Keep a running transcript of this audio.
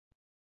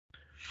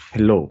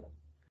Hello,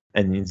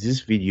 and in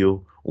this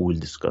video we will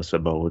discuss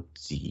about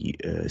the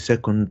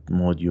second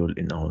module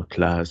in our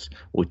class,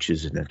 which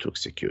is network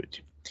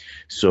security.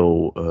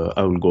 So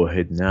I will go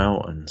ahead now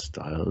and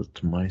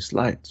start my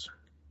slides.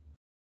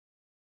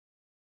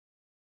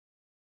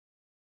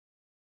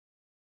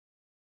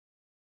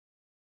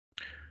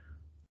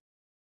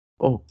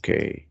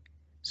 Okay,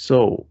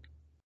 so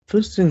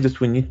first thing that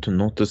we need to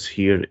notice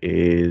here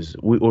is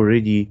we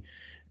already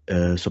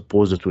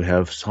suppose that we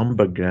have some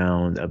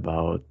background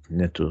about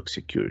network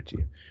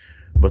security.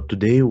 But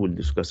today we'll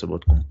discuss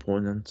about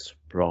components,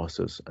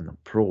 process, and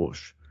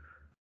approach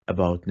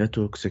about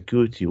network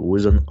security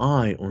with an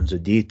eye on the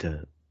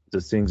data,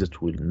 the things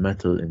that will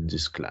matter in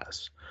this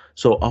class.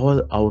 So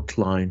our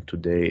outline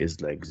today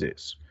is like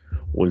this.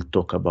 We'll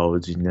talk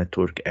about the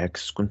network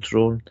access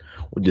control.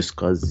 We'll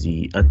discuss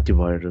the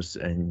antivirus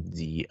and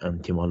the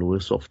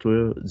anti-malware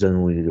software.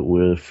 Then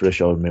we'll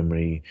refresh our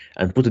memory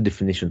and put a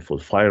definition for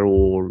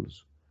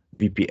firewalls,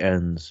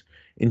 VPNs,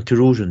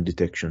 intrusion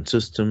detection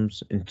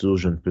systems,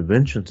 intrusion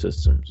prevention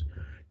systems,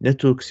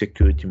 network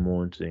security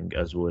monitoring,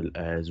 as well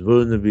as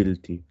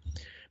vulnerability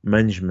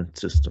management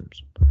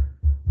systems.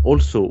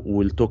 Also,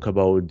 we'll talk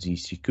about the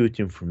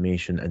security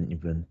information and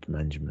event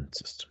management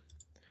system.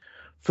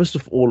 First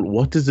of all,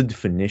 what is the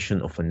definition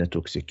of a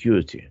network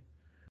security?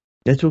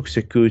 Network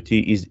security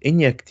is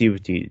any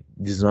activity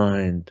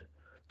designed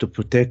to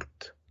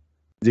protect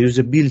the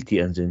usability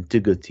and the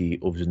integrity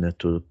of the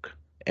network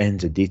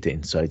and the data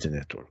inside the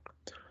network.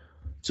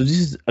 So this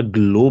is a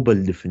global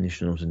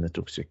definition of the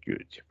network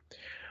security.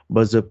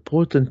 But the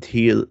important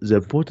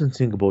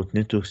thing about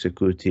network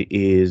security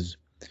is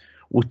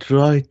we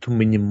try to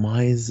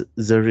minimize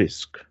the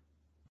risk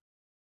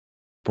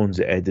upon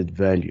the added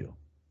value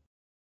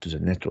to the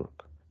network,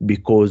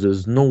 because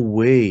there's no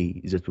way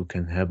that we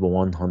can have a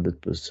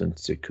 100%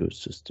 secure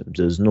system.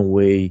 There's no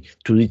way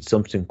to reach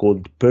something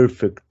called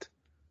perfect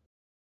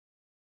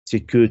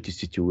security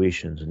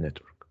situation in the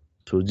network.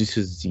 So this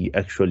is the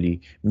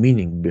actually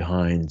meaning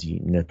behind the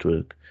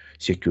network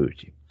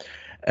security.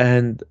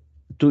 And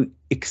to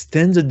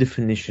extend the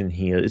definition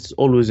here, it's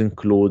always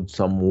include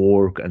some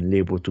work and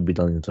labor to be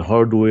done in the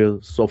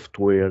hardware,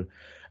 software,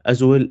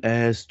 as well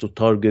as to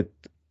target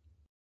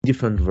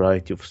different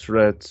variety of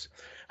threats,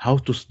 how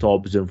to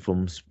stop them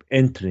from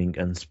entering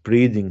and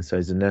spreading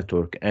inside the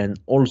network, and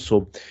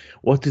also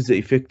what is the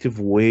effective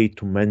way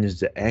to manage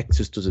the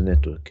access to the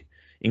network,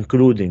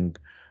 including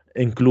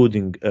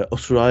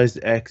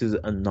authorized access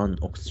and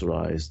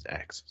non-authorized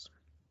access.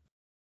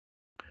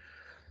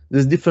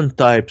 There's different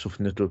types of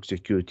network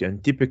security,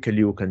 and typically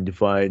you can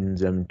define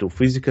them to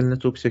physical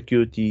network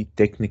security,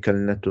 technical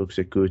network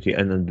security,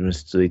 and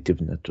administrative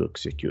network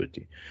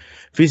security.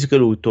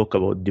 Physical, we talk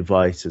about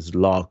devices,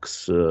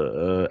 locks,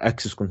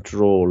 access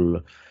control,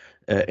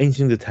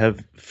 anything that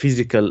have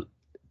physical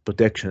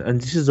protection.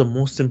 And this is the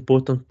most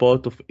important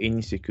part of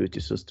any security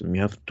system.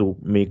 You have to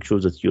make sure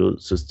that your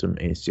system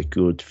is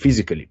secured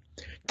physically.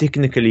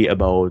 Technically,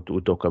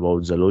 we talk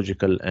about the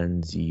logical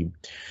and the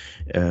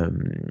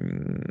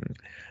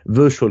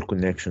virtual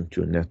connection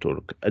to your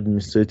network.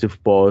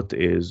 Administrative part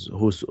is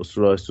who's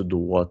authorized to do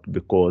what,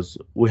 because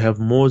we have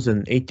more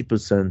than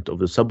 80% of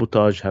the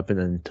sabotage happen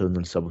in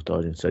internal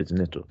sabotage inside the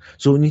network.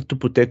 So we need to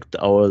protect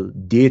our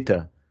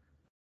data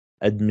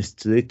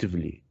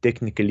administratively,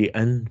 technically,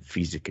 and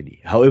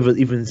physically. However,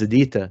 even the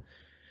data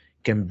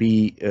can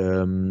be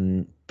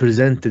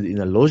presented in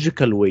a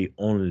logical way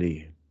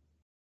only,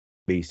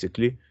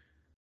 basically,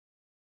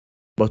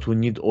 but we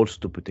need also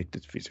to protect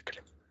it physically.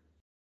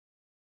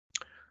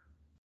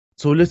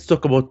 So let's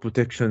talk about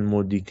protection in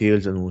more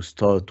details, and we'll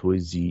start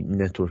with the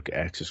network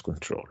access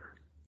control.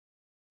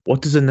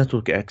 What is a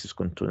network access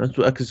control?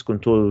 Network access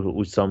control,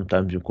 which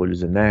sometimes you call it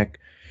the NAC,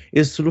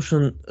 is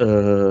solution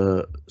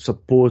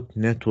support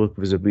network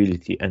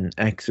visibility and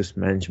access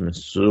management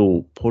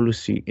through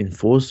policy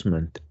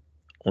enforcement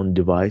on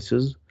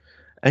devices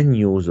and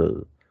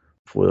users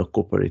for a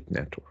corporate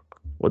network.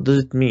 What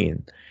does it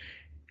mean?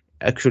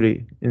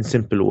 Actually, in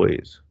simple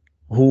ways,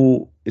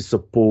 who is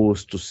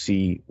supposed to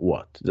see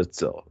what?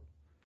 That's all.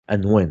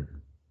 And when.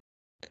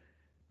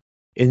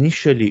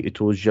 Initially,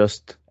 it was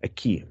just a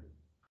key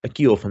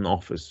of an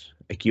office,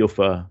 a key of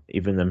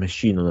even a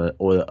machine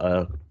or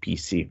a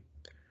PC.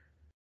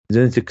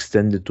 Then it's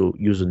extended to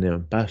username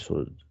and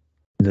password.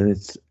 Then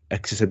it's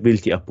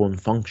accessibility upon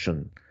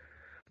function,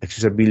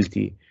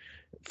 accessibility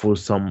for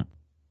some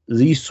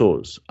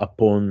resource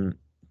upon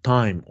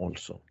time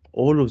also.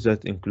 All of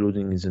that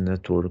including the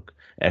network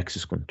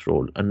access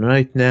control. And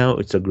right now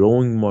it's a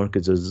growing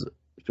market. There's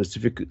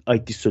specific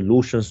IT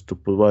solutions to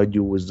provide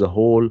you with the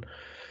whole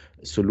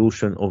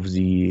solution of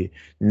the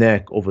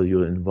NAC over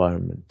your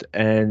environment.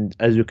 And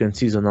as you can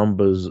see, the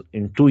numbers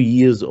in 2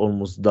 years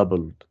almost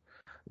doubled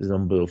the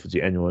number of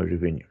the annual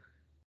revenue.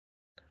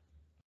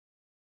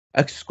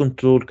 Access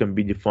control can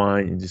be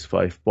defined in these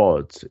 5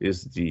 parts: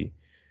 is the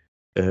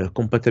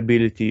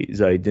compatibility,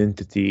 the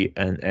identity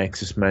and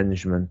access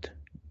management,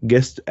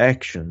 guest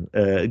access,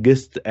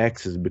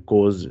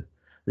 because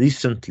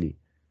recently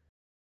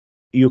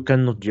you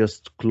cannot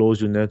just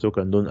close your network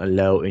and don't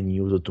allow any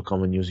user to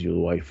come and use your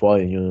Wi-Fi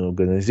in your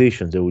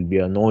organization. They will be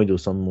annoyed, or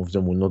some of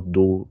them will not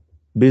do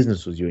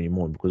business with you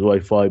anymore because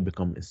Wi-Fi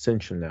become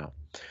essential now.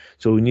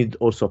 So we need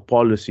also a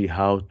policy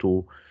how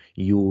to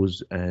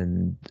use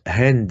and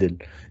handle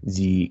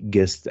the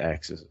guest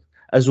access,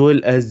 as well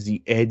as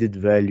the added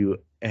value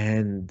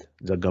and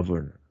the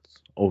governance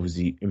of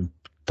the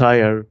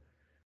entire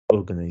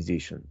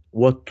organization,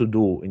 what to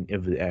do in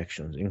every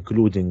action,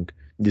 including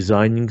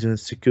designing the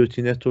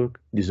security network,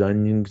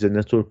 designing the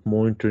network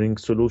monitoring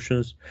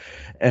solutions,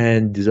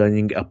 and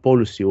designing a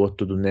policy what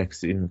to do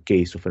next in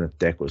case of an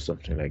attack or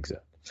something like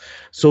that.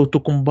 So to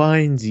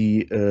combine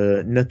the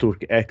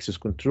network access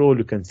control,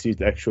 you can see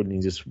it actually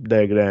in this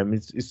diagram.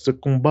 It's a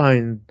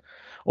combine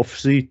of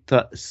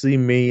three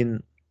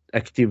main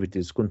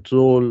activities: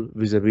 control,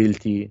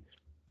 visibility,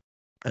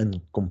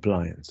 and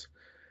compliance.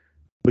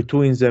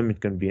 Between them,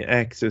 it can be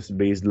access,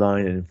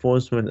 baseline, and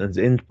enforcement, and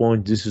the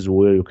endpoint. This is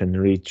where you can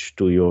reach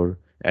to your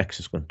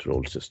access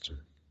control system.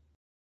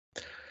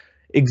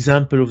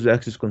 Example of the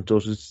access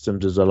control system,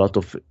 there's a lot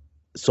of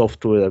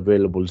software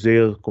available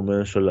there,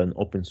 commercial and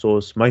open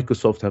source.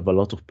 Microsoft have a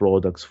lot of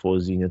products for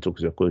the network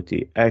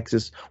security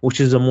access, which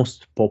is the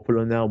most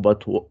popular now,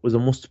 but the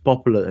most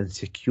popular and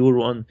secure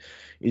one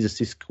is a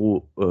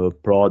Cisco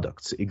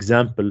products.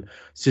 Example,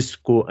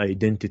 Cisco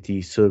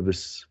Identity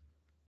Service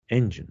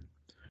Engine,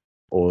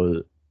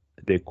 or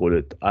they call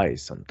it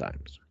ICE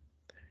sometimes.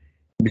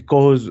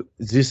 Because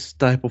this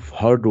type of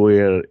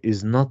hardware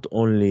is not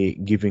only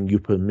giving you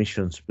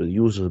permissions per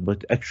user,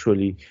 but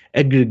actually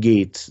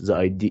aggregates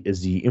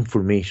the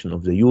information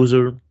of the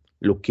user,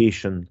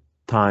 location,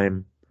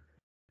 time,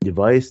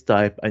 device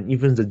type, and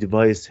even the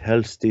device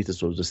health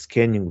status or the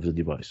scanning of the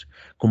device.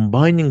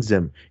 Combining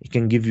them, it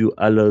can give you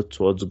alerts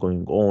what's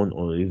going on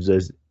or if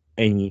there's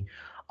any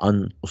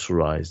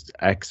unauthorized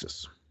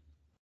access.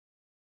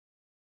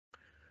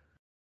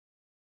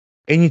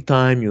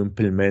 Anytime you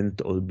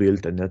implement or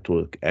build a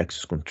network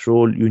access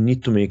control, you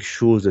need to make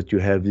sure that you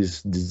have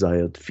these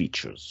desired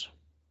features.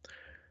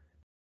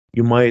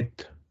 You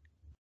might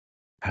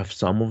have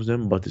some of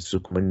them, but it's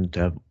recommended to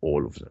have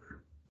all of them.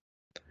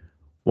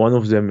 One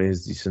of them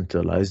is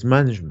decentralized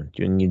management.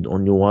 You need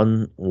only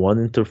one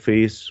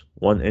interface,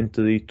 one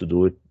entity to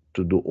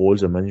do all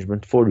the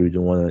management for you. You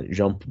don't want to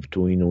jump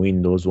between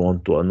Windows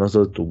one to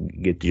another to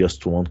get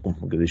just one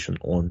configuration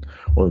on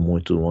or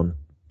monitor one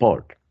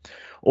part.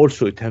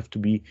 Also, it have to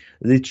be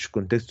rich,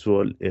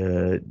 contextual,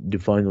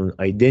 define on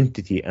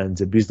identity and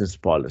the business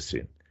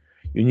policy.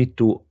 You need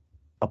to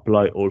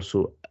apply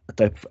also a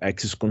type of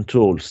access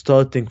control,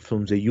 starting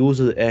from the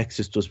user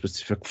access to a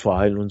specific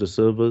file on the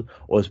server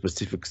or a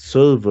specific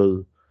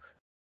server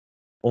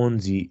on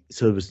the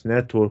service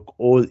network,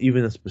 or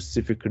even a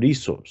specific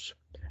resource,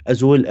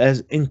 as well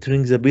as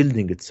entering the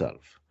building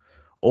itself.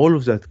 All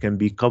of that can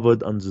be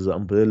covered under the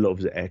umbrella of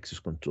the access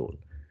control.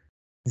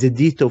 The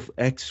data of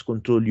access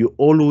control, you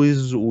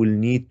always will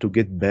need to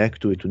get back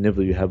to it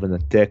whenever you have an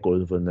attack or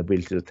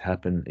vulnerability that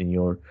happened in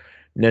your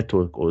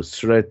network or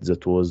threat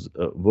that was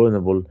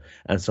vulnerable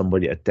and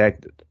somebody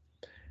attacked it.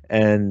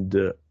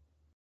 And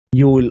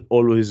you will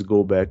always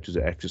go back to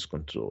the access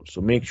control.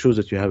 So make sure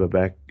that you have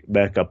a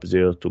backup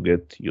there to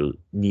get your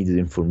needed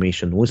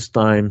information with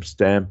time,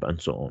 stamp, and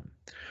so on.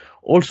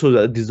 Also,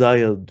 the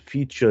desired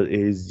feature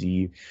is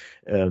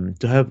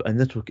to have a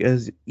network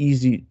as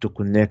easy to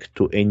connect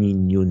to any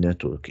new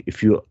network.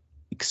 If you're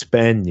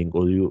expanding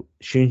or you're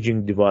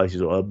changing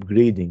devices or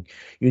upgrading,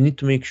 you need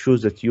to make sure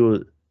that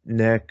your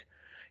NAC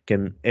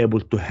can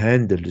able to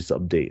handle these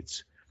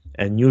updates,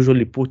 and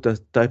usually put a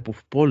type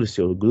of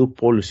policy or group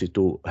policy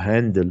to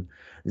handle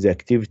the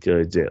activity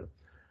right there.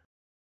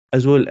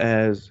 As well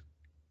as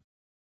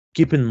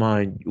keep in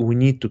mind, we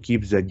need to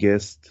keep the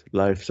guest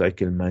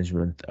lifecycle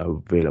management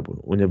available.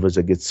 Whenever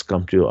the guests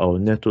come to our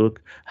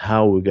network,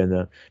 how we're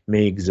gonna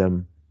make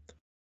them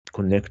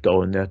connect to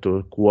our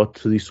network,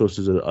 what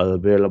resources are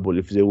available,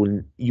 if they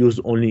will use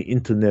only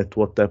internet,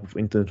 what type of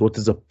internet, what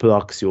is a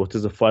proxy, what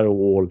is a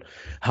firewall,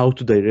 how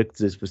to direct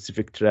the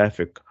specific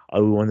traffic.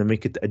 We want to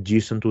make it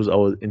adjacent with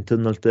our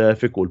internal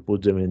traffic, or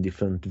put them in a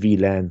different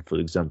VLAN, for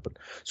example.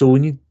 So we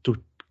need to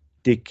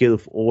take care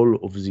of all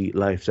of the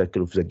life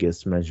cycle of the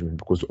guest management,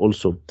 because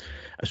also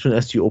as soon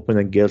as you open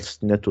a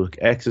guest network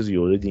access,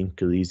 you're already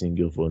increasing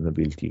your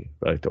vulnerability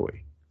right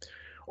away.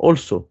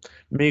 Also,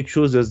 make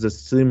sure that the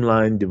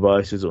streamlined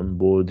devices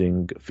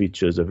onboarding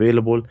features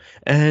available,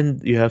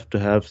 and you have to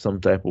have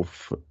some type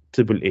of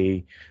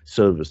AAA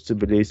service.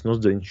 AAA is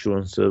not the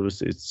insurance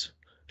service, it's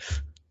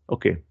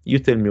okay. You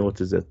tell me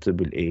what is that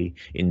AAA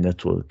in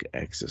network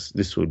access.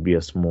 This will be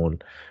a small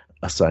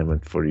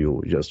assignment for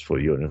you, just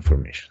for your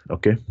information,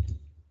 okay?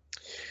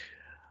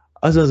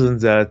 Other than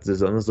that,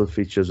 there's another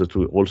feature that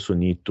we also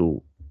need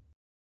to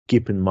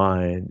keep in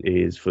mind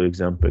is, for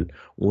example,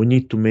 we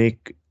need to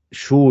make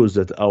sure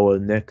that our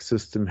NAC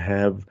system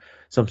have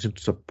something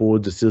to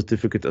support the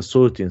certificate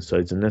authority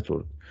inside the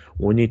network.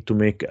 We need to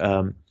make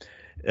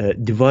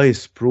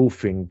device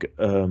proofing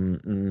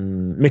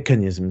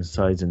mechanism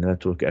inside the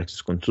network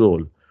access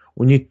control.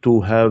 We need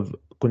to have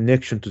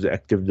connection to the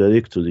Active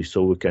Directory,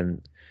 so we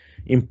can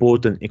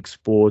import and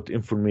export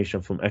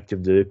information from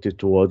Active Directory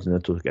towards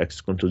network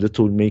access control. That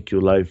will make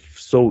your life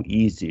so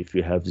easy if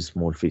you have this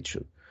small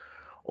feature.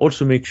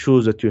 Also, make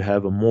sure that you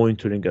have a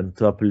monitoring and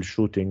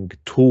troubleshooting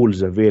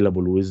tools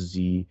available with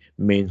the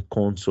main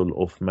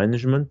console of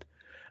management,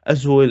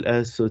 as well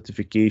as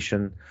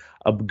certification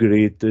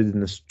upgrade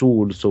readiness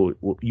tool. So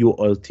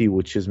URT,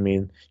 which is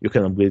mean you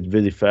can upgrade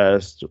very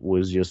fast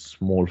with just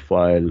small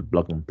file,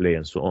 plug and play,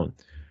 and so on.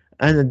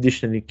 And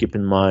additionally, keep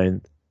in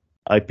mind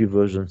IP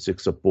version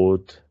 6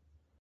 support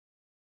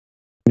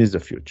is the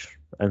future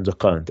and the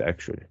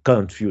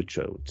current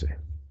future, I would say.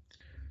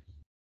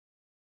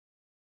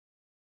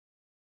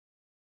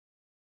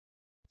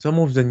 Some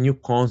of the new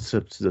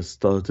concepts that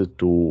started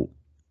to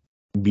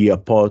be a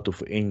part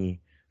of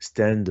any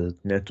standard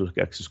network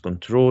access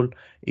control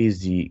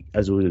is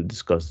as we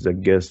discussed, the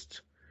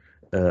guest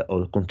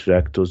or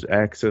contractors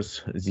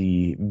access,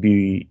 the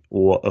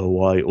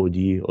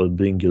BYOD or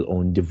bring your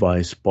own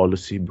device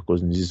policy,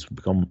 because this has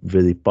become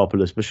very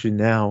popular, especially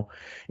now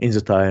in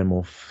the time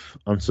of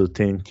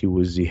uncertainty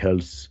with the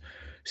health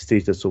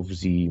status of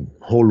the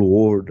whole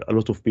world. A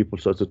lot of people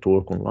started to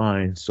work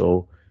online,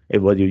 so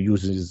everybody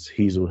uses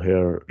his or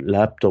her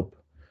laptop,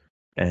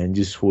 and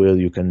this is where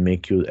you can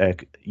make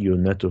your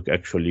network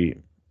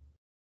actually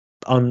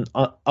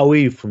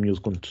away from your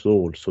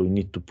control. So you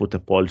need to put a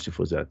policy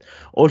for that.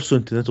 Also,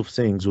 Internet of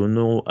Things, we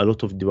know a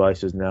lot of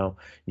devices now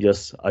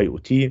just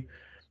IoT,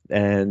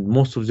 and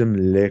most of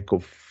them lack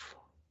of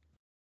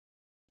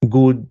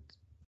good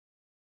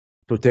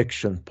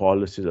protection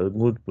policies or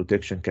good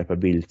protection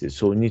capabilities.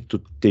 So we need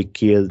to take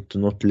care to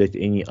not let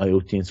any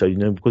IoT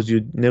inside, because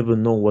you never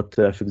know what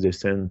traffic they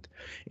send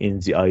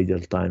in the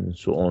idle time and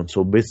so on.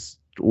 So best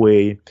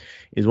way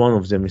is one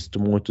of them is to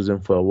monitor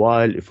them for a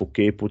while. If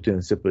okay, put in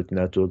a separate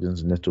network in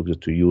the network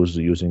that we use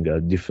using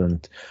a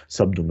different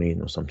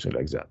subdomain or something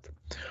like that.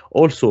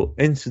 Also,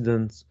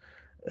 incidents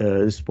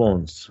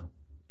response,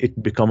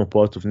 it become a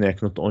part of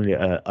NAC, not only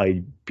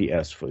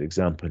IPS, for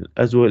example,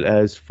 as well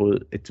as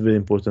it's very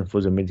important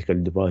for the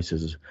medical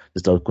devices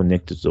that are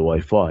connected to the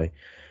Wi-Fi.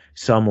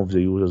 Some of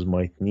the users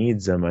might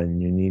need them,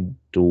 and you need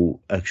to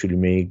actually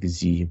make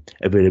the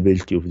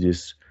availability of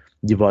these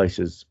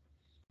devices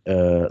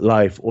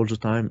live all the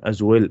time,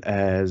 as well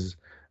as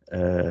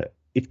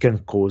it can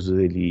cause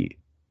really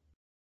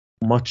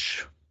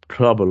much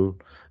trouble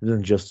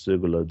than just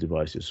regular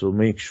devices. So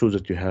make sure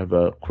that you have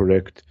a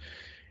correct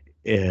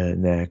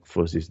NAC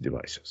for these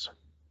devices.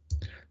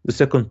 The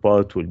second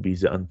part will be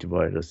the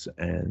antivirus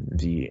and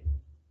the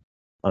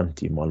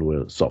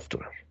anti-malware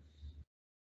software.